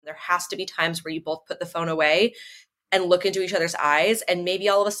There has to be times where you both put the phone away and look into each other's eyes. And maybe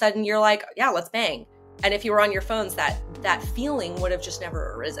all of a sudden you're like, yeah, let's bang. And if you were on your phones, that feeling would have just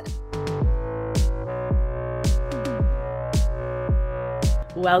never arisen.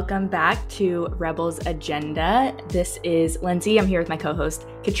 Welcome back to Rebels Agenda. This is Lindsay. I'm here with my co-host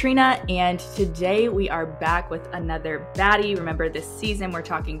Katrina, and today we are back with another baddie. Remember, this season we're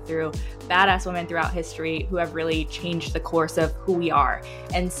talking through badass women throughout history who have really changed the course of who we are.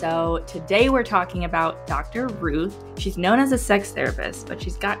 And so today we're talking about Dr. Ruth. She's known as a sex therapist, but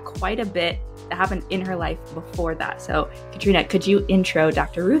she's got quite a bit that happened in her life before that. So Katrina, could you intro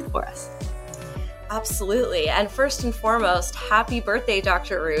Dr. Ruth for us? Absolutely. And first and foremost, happy birthday,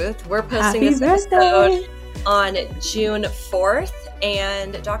 Dr. Ruth. We're posting this episode on June 4th,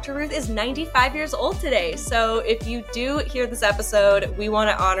 and Dr. Ruth is 95 years old today. So if you do hear this episode, we want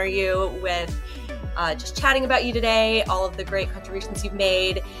to honor you with just chatting about you today, all of the great contributions you've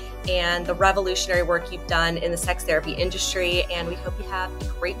made, and the revolutionary work you've done in the sex therapy industry. And we hope you have a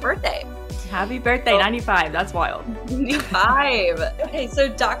great birthday. Happy birthday, 95. That's wild. 95. Okay, so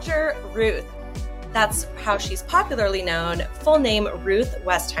Dr. Ruth. That's how she's popularly known. Full name, Ruth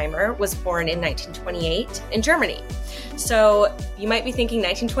Westheimer, was born in 1928 in Germany. So you might be thinking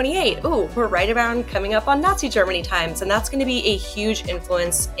 1928, ooh, we're right around coming up on Nazi Germany times, and that's going to be a huge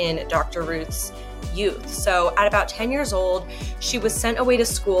influence in Dr. Ruth's youth. So at about 10 years old, she was sent away to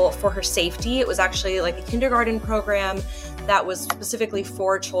school for her safety. It was actually like a kindergarten program that was specifically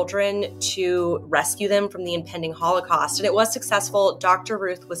for children to rescue them from the impending Holocaust. And it was successful. Dr.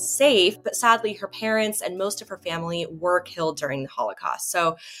 Ruth was safe, but sadly her parents and most of her family were killed during the Holocaust.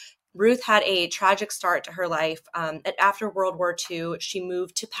 So Ruth had a tragic start to her life. And after World War II, she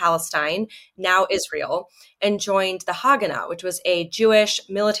moved to Palestine, now Israel, and joined the Haganah, which was a Jewish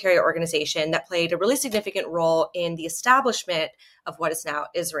military organization that played a really significant role in the establishment of what is now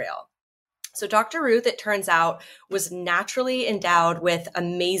Israel. So Dr. Ruth, it turns out, was naturally endowed with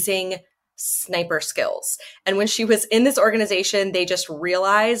amazing sniper skills. And when she was in this organization, they just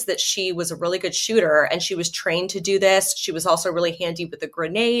realized that she was a really good shooter and she was trained to do this. She was also really handy with a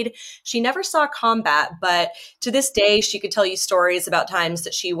grenade. She never saw combat, but to this day, she could tell you stories about times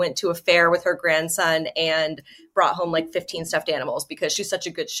that she went to a fair with her grandson and brought home like 15 stuffed animals because she's such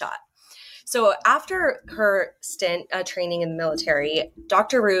a good shot. So after her stint training in the military,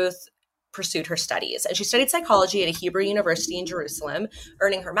 Dr. Ruth pursued her studies. And she studied psychology at a Hebrew university in Jerusalem,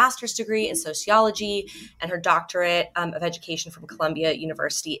 earning her master's degree in sociology and her doctorate of education from Columbia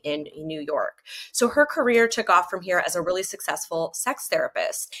University in New York. So her career took off from here as a really successful sex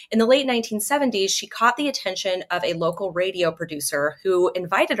therapist. In the late 1970s, she caught the attention of a local radio producer who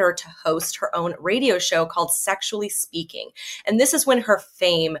invited her to host her own radio show called Sexually Speaking. And this is when her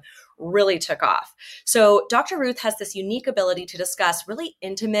fame really took off. So Dr. Ruth has this unique ability to discuss really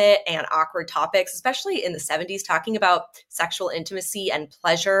intimate and awkward topics, especially in the 70s, talking about sexual intimacy and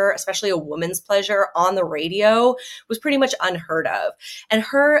pleasure, especially a woman's pleasure on the radio, was pretty much unheard of. And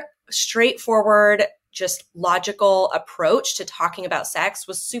her straightforward, just logical approach to talking about sex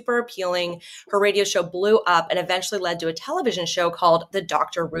was super appealing. Her radio show blew up and eventually led to a television show called The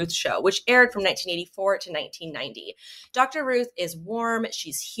Dr. Ruth Show, which aired from 1984 to 1990. Dr. Ruth is warm,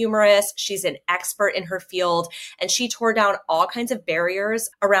 she's humorous, she's an expert in her field, and she tore down all kinds of barriers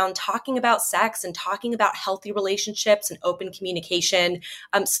around talking about sex and talking about healthy relationships and open communication.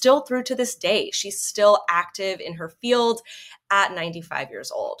 Still through to this day, she's still active in her field at 95 years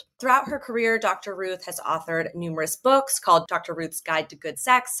old. Throughout her career, Dr. Ruth has authored numerous books called Dr. Ruth's Guide to Good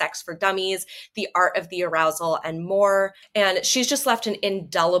Sex, Sex for Dummies, The Art of the Arousal, and more. And she's just left an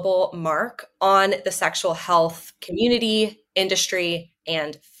indelible mark on the sexual health community, industry,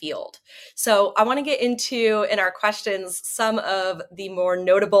 and field. So I want to get into, in our questions, some of the more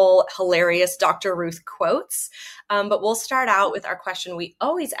notable, hilarious Dr. Ruth quotes. But we'll start out with our question we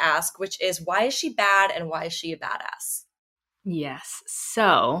always ask, which is, why is she bad and why is she a badass? Yes.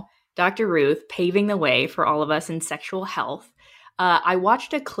 So Dr. Ruth paving the way for all of us in sexual health. I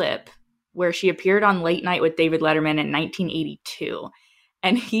watched a clip where she appeared on Late Night with David Letterman in 1982,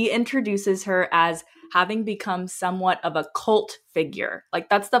 and he introduces her as having become somewhat of a cult figure. Like,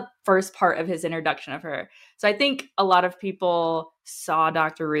 that's the first part of his introduction of her. So I think a lot of people saw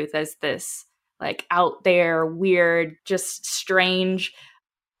Dr. Ruth as this like out there, weird, just strange.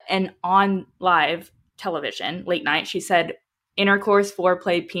 And on live television, late night, she said, "Intercourse,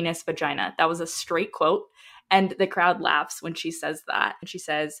 foreplay, penis, vagina." That was a straight quote. And the crowd laughs when she says that. And she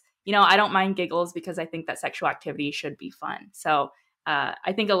says, I don't mind giggles because I think that sexual activity should be fun. So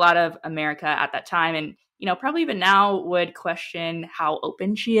I think a lot of America at that time, and probably even now, would question how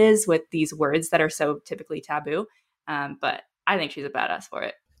open she is with these words that are so typically taboo. But I think she's a badass for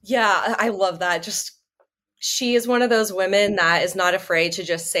it. Yeah, I love that. Just she is one of those women that is not afraid to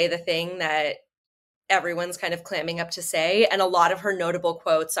just say the thing that everyone's kind of clamming up to say. And a lot of her notable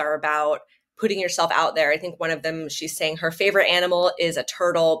quotes are about putting yourself out there. I think one of them, she's saying her favorite animal is a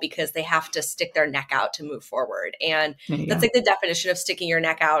turtle because they have to stick their neck out to move forward. And There you that's go. like the definition of sticking your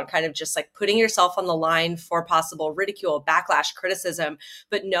neck out, kind of just like putting yourself on the line for possible ridicule, backlash, criticism,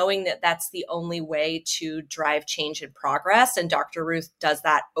 but knowing that that's the only way to drive change and progress. And Dr. Ruth does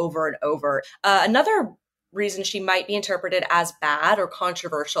that over and over. Another reason she might be interpreted as bad or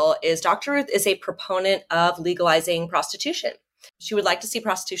controversial is Dr. Ruth is a proponent of legalizing prostitution. She would like to see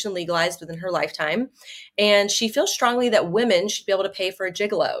prostitution legalized within her lifetime. And she feels strongly that women should be able to pay for a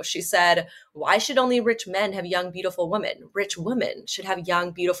gigolo. She said, why should only rich men have young, beautiful women? Rich women should have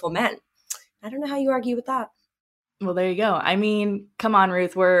young, beautiful men. I don't know how you argue with that. Well, there you go. I mean, come on,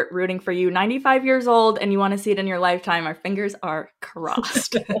 Ruth, we're rooting for you. 95 years old and you want to see it in your lifetime. Our fingers are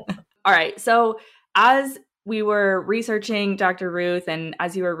crossed. All right. So, as we were researching Dr. Ruth and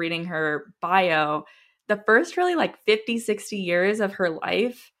as you were reading her bio, the first really like 50, 60 years of her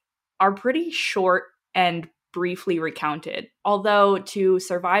life are pretty short and briefly recounted. Although to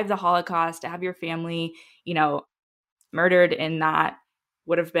survive the Holocaust, to have your family, murdered in that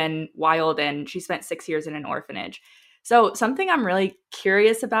would have been wild. And she spent 6 years in an orphanage. So something I'm really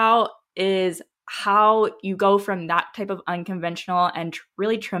curious about is how you go from that type of unconventional and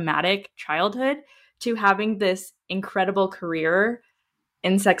really traumatic childhood to having this incredible career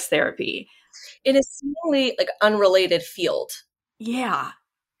in sex therapy. In a seemingly like unrelated field. Yeah.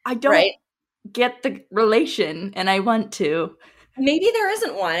 I don't right? get the relation and I want to. Maybe there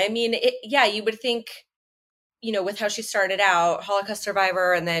isn't one. I mean, you would think, with how she started out, Holocaust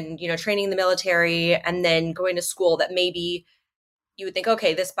survivor, and then, training in the military, and then going to school, that maybe you would think,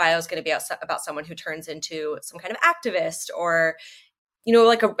 okay, this bio is going to be about someone who turns into some kind of activist or,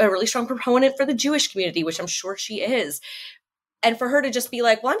 like a really strong proponent for the Jewish community, which I'm sure she is. And for her to just be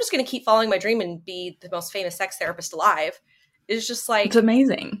like, well, I'm just going to keep following my dream and be the most famous sex therapist alive is just like, it's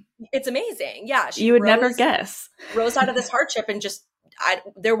amazing. It's amazing. Yeah. You would never guess. Rose out of this hardship and just,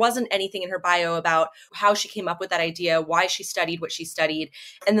 there wasn't anything in her bio about how she came up with that idea, why she studied what she studied.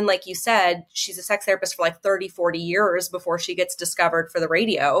 And then, like you said, she's a sex therapist for like 30, 40 years before she gets discovered for the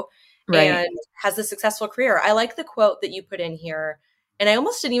radio and has a successful career. I like the quote that you put in here, and I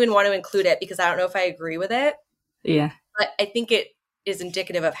almost didn't even want to include it because I don't know if I agree with it. Yeah. But I think it is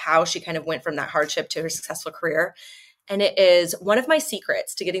indicative of how she kind of went from that hardship to her successful career. And it is, one of my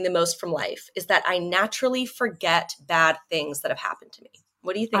secrets to getting the most from life is that I naturally forget bad things that have happened to me.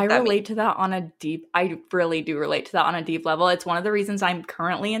 What do you think? I really do relate to that on a deep level. It's one of the reasons I'm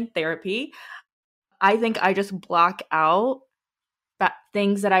currently in therapy. I think I just block out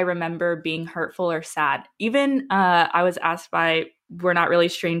things that I remember being hurtful or sad. Even I was asked by We're Not Really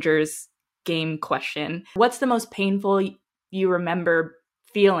Strangers game question, what's the most painful you remember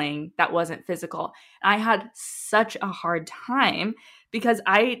feeling that wasn't physical? And I had such a hard time because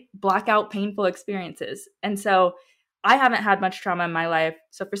I block out painful experiences. And so I haven't had much trauma in my life.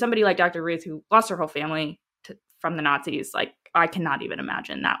 So for somebody like Dr. Ruth, who lost her whole family from the Nazis, like I cannot even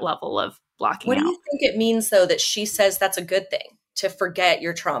imagine that level of blocking out. What do you think it means, though, that she says that's a good thing, to forget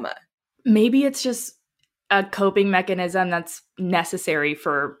your trauma? Maybe it's just a coping mechanism that's necessary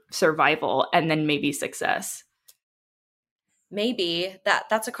for survival and then maybe success. Maybe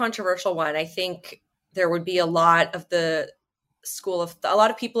that's a controversial one. I think there would be a lot of people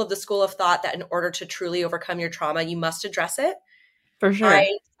of the school of thought that in order to truly overcome your trauma, you must address it. For sure.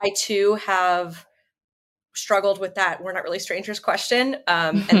 I too have struggled with that We're Not Really Strangers question.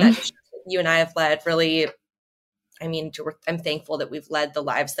 And that just, you and I have led really, I'm thankful that we've led the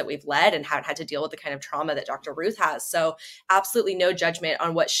lives that we've led and haven't had to deal with the kind of trauma that Dr. Ruth has. So absolutely no judgment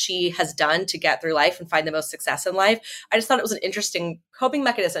on what she has done to get through life and find the most success in life. I just thought it was an interesting coping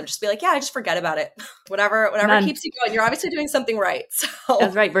mechanism. Just be like, yeah, I just forget about it. Whatever keeps you going. You're obviously doing something right. So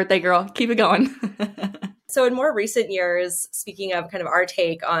that's right, birthday girl. Keep it going. So in more recent years, speaking of kind of our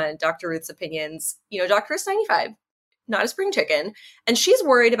take on Dr. Ruth's opinions, Dr. Ruth's 95, not a spring chicken, and she's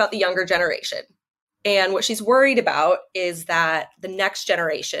worried about the younger generation. And what she's worried about is that the next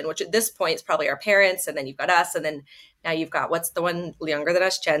generation, which at this point is probably our parents, and then you've got us, and then now you've got, what's the one younger than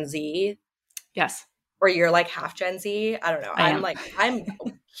us, Gen Z? Yes. Or you're like half Gen Z? I don't know. I'm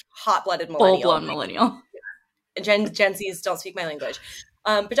hot-blooded millennial. Full-blown millennial. Gen Zs don't speak my language.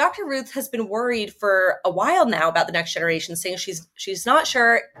 But Dr. Ruth has been worried for a while now about the next generation, saying she's not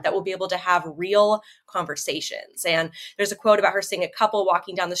sure that we'll be able to have real conversations. And there's a quote about her seeing a couple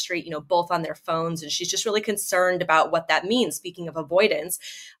walking down the street, both on their phones. And she's just really concerned about what that means. Speaking of avoidance,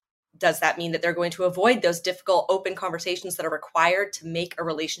 Does that mean that they're going to avoid those difficult, open conversations that are required to make a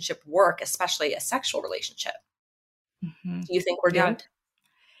relationship work, especially a sexual relationship? Mm-hmm. Do you think we're doomed?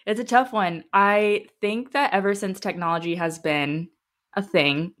 It's a tough one. I think that ever since technology has been a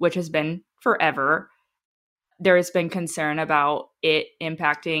thing, which has been forever, there has been concern about it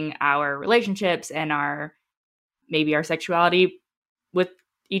impacting our relationships and maybe our sexuality with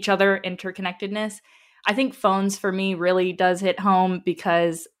each other, interconnectedness. I think phones for me really does hit home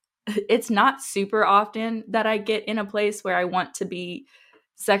because it's not super often that I get in a place where I want to be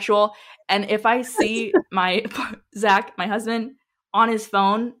sexual. And if I see my Zach, my husband, on his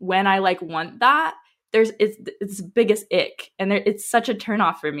phone when I like want that, it's the biggest ick. And it's such a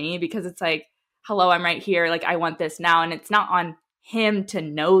turnoff for me because it's like, hello, I'm right here. Like I want this now. And it's not on him to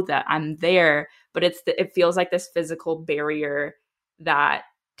know that I'm there, but it feels like this physical barrier that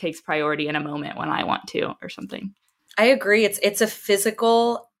takes priority in a moment when I want to or something. I agree. It's a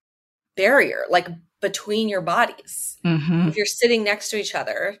physical barrier, like between your bodies. Mm-hmm. If you're sitting next to each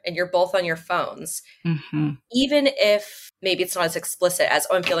other and you're both on your phones, mm-hmm. even if maybe it's not as explicit as,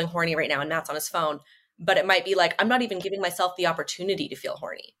 oh, I'm feeling horny right now and Matt's on his phone, but it might be like, I'm not even giving myself the opportunity to feel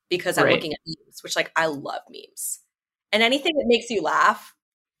horny because I'm looking at memes, which like I love memes. And anything that makes you laugh,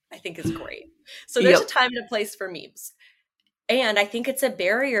 I think is great. So there's a time and a place for memes. And I think it's a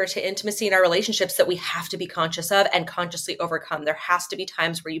barrier to intimacy in our relationships that we have to be conscious of and consciously overcome. There has to be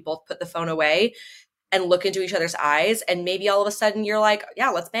times where you both put the phone away and look into each other's eyes. And maybe all of a sudden you're like,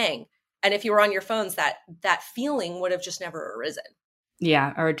 yeah, let's bang. And if you were on your phones, that feeling would have just never arisen.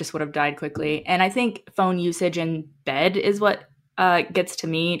 Yeah, or it just would have died quickly. And I think phone usage in bed is what gets to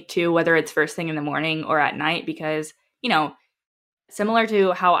me too, whether it's first thing in the morning or at night, because, you know, similar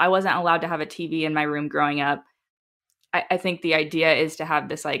to how I wasn't allowed to have a TV in my room growing up, I think the idea is to have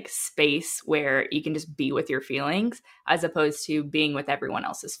this like space where you can just be with your feelings as opposed to being with everyone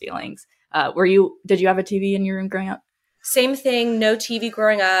else's feelings. Did you have a TV in your room growing up? Same thing. No TV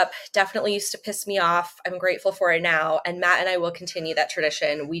growing up. Definitely used to piss me off. I'm grateful for it now. And Matt and I will continue that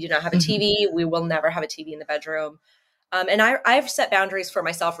tradition. We do not have a TV. We will never have a TV in the bedroom. And I've set boundaries for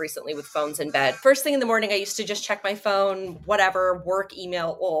myself recently with phones in bed. First thing in the morning, I used to just check my phone, whatever, work,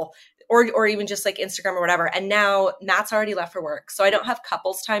 email, or even just like Instagram or whatever. And now Matt's already left for work. So I don't have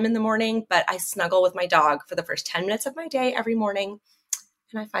couples time in the morning, but I snuggle with my dog for the first 10 minutes of my day every morning.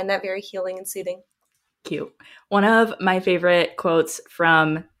 And I find that very healing and soothing. Cute. One of my favorite quotes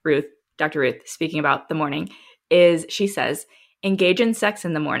from Ruth, Dr. Ruth, speaking about the morning, is she says, engage in sex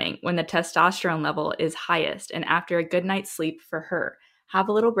in the morning when the testosterone level is highest and after a good night's sleep for her. Have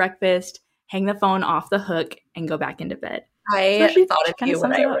a little breakfast, hang the phone off the hook, and go back into bed. I thought of you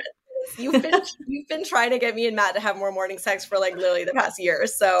when I read this. You've been trying to get me and Matt to have more morning sex for like literally the past year.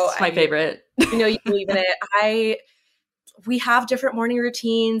 So it's my favorite. You know, you believe in it. We have different morning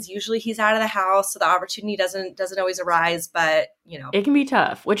routines. Usually he's out of the house, so the opportunity doesn't always arise, but you know. It can be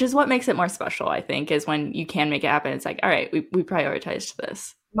tough, which is what makes it more special, I think, is when you can make it happen. It's like, all right, we prioritized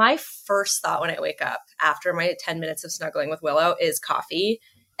this. My first thought when I wake up after my 10 minutes of snuggling with Willow is coffee.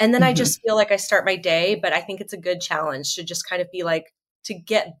 And then I just feel like I start my day, but I think it's a good challenge to just kind of be like, to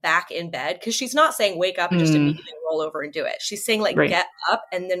get back in bed, because she's not saying wake up and just immediately roll over and do it. She's saying like get up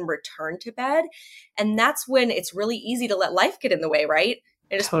and then return to bed. And that's when it's really easy to let life get in the way, right?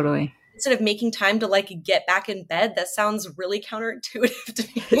 Totally. Instead of making time to like get back in bed, that sounds really counterintuitive to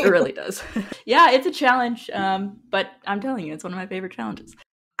me. It really does. Yeah, it's a challenge. But I'm telling you, it's one of my favorite challenges.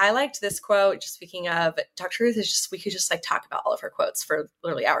 I liked this quote. Just speaking of Dr. Ruth, we could just like talk about all of her quotes for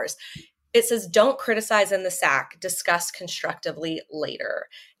literally hours. It says, don't criticize in the sack, discuss constructively later.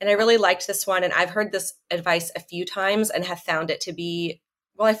 And I really liked this one. And I've heard this advice a few times and have found it to be,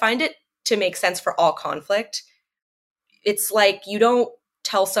 I find it to make sense for all conflict. It's like you don't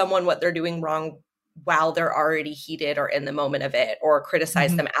tell someone what they're doing wrong while they're already heated or in the moment of it, or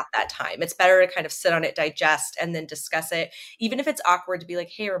criticize them at that time. It's better to kind of sit on it, digest, and then discuss it. Even if it's awkward, to be like,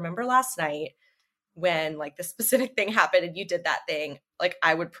 hey, remember last night when like the specific thing happened and you did that thing? Like,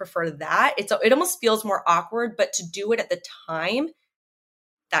 I would prefer that. It almost feels more awkward, but to do it at the time,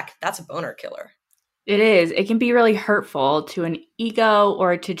 that's a boner killer. It is. It can be really hurtful to an ego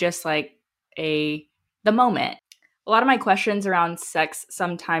or to just like the moment. A lot of my questions around sex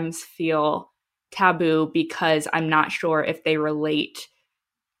sometimes feel taboo because I'm not sure if they relate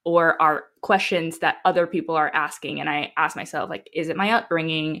or are questions that other people are asking. And I ask myself, like, is it my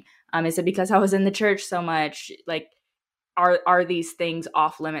upbringing? Is it because I was in the church so much? Like, are these things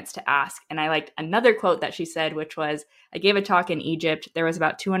off limits to ask? And I liked another quote that she said, which was, I gave a talk in Egypt. There was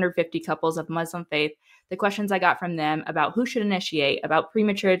about 250 couples of Muslim faith. The questions I got from them about who should initiate, about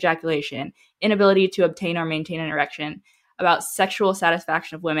premature ejaculation, inability to obtain or maintain an erection, about sexual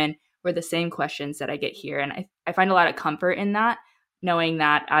satisfaction of women were the same questions that I get here. And I find a lot of comfort in that, knowing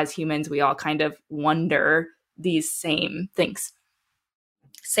that as humans, we all kind of wonder these same things.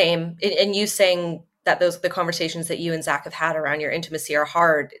 Same. And you saying that the conversations that you and Zach have had around your intimacy are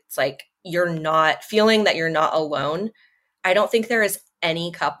hard. It's like you're not feeling that you're not alone. I don't think there is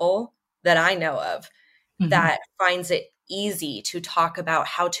any couple that I know of that finds it easy to talk about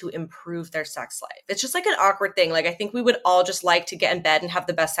how to improve their sex life. It's just like an awkward thing. Like I think we would all just like to get in bed and have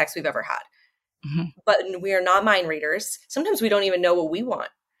the best sex we've ever had. But we are not mind readers. Sometimes we don't even know what we want.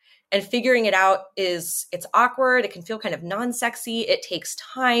 And figuring it out it's awkward. It can feel kind of non-sexy. It takes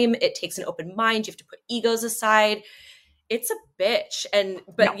time. It takes an open mind. You have to put egos aside. It's a bitch.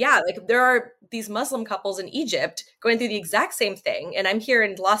 But like there are these Muslim couples in Egypt going through the exact same thing. And I'm here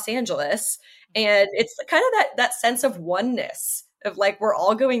in Los Angeles. And it's kind of that sense of oneness of like, we're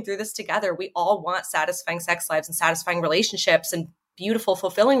all going through this together. We all want satisfying sex lives and satisfying relationships and beautiful,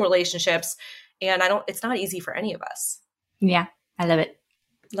 fulfilling relationships. And it's not easy for any of us. Yeah, I love it.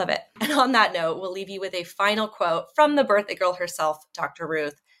 Love it. And on that note, we'll leave you with a final quote from the birthday girl herself, Dr.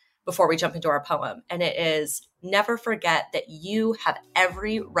 Ruth, before we jump into our poem. And it is, never forget that you have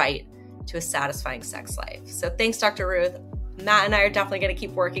every right to a satisfying sex life. So thanks, Dr. Ruth. Matt and I are definitely going to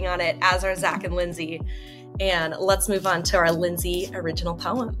keep working on it, as are Zach and Lindsay. And let's move on to our Lindsay original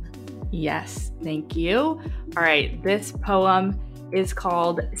poem. Yes, thank you. All right, this poem is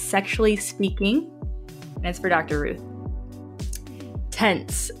called Sexually Speaking, and it's for Dr. Ruth.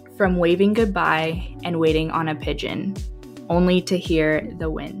 Tense from waving goodbye and waiting on a pigeon, only to hear the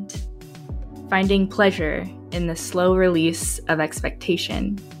wind. Finding pleasure in the slow release of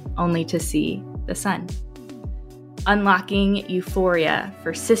expectation, only to see the sun. Unlocking euphoria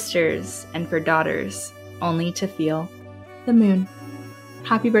for sisters and for daughters, only to feel the moon.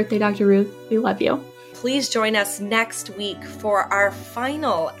 Happy birthday, Dr. Ruth. We love you. Please join us next week for our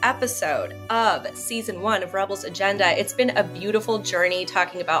final episode of season 1 of Rebels Agenda. It's been a beautiful journey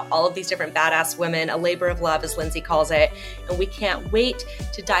talking about all of these different badass women, a labor of love, as Lindsay calls it. And we can't wait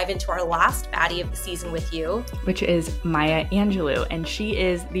to dive into our last baddie of the season with you, which is Maya Angelou. And she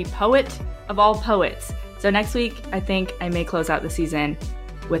is the poet of all poets. So next week, I think I may close out the season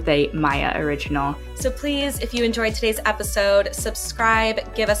with a Maya original. So please, if you enjoyed today's episode,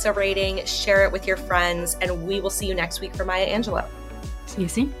 subscribe, give us a rating, share it with your friends, and we will see you next week for Maya Angelou. See you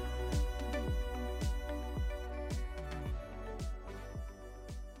soon.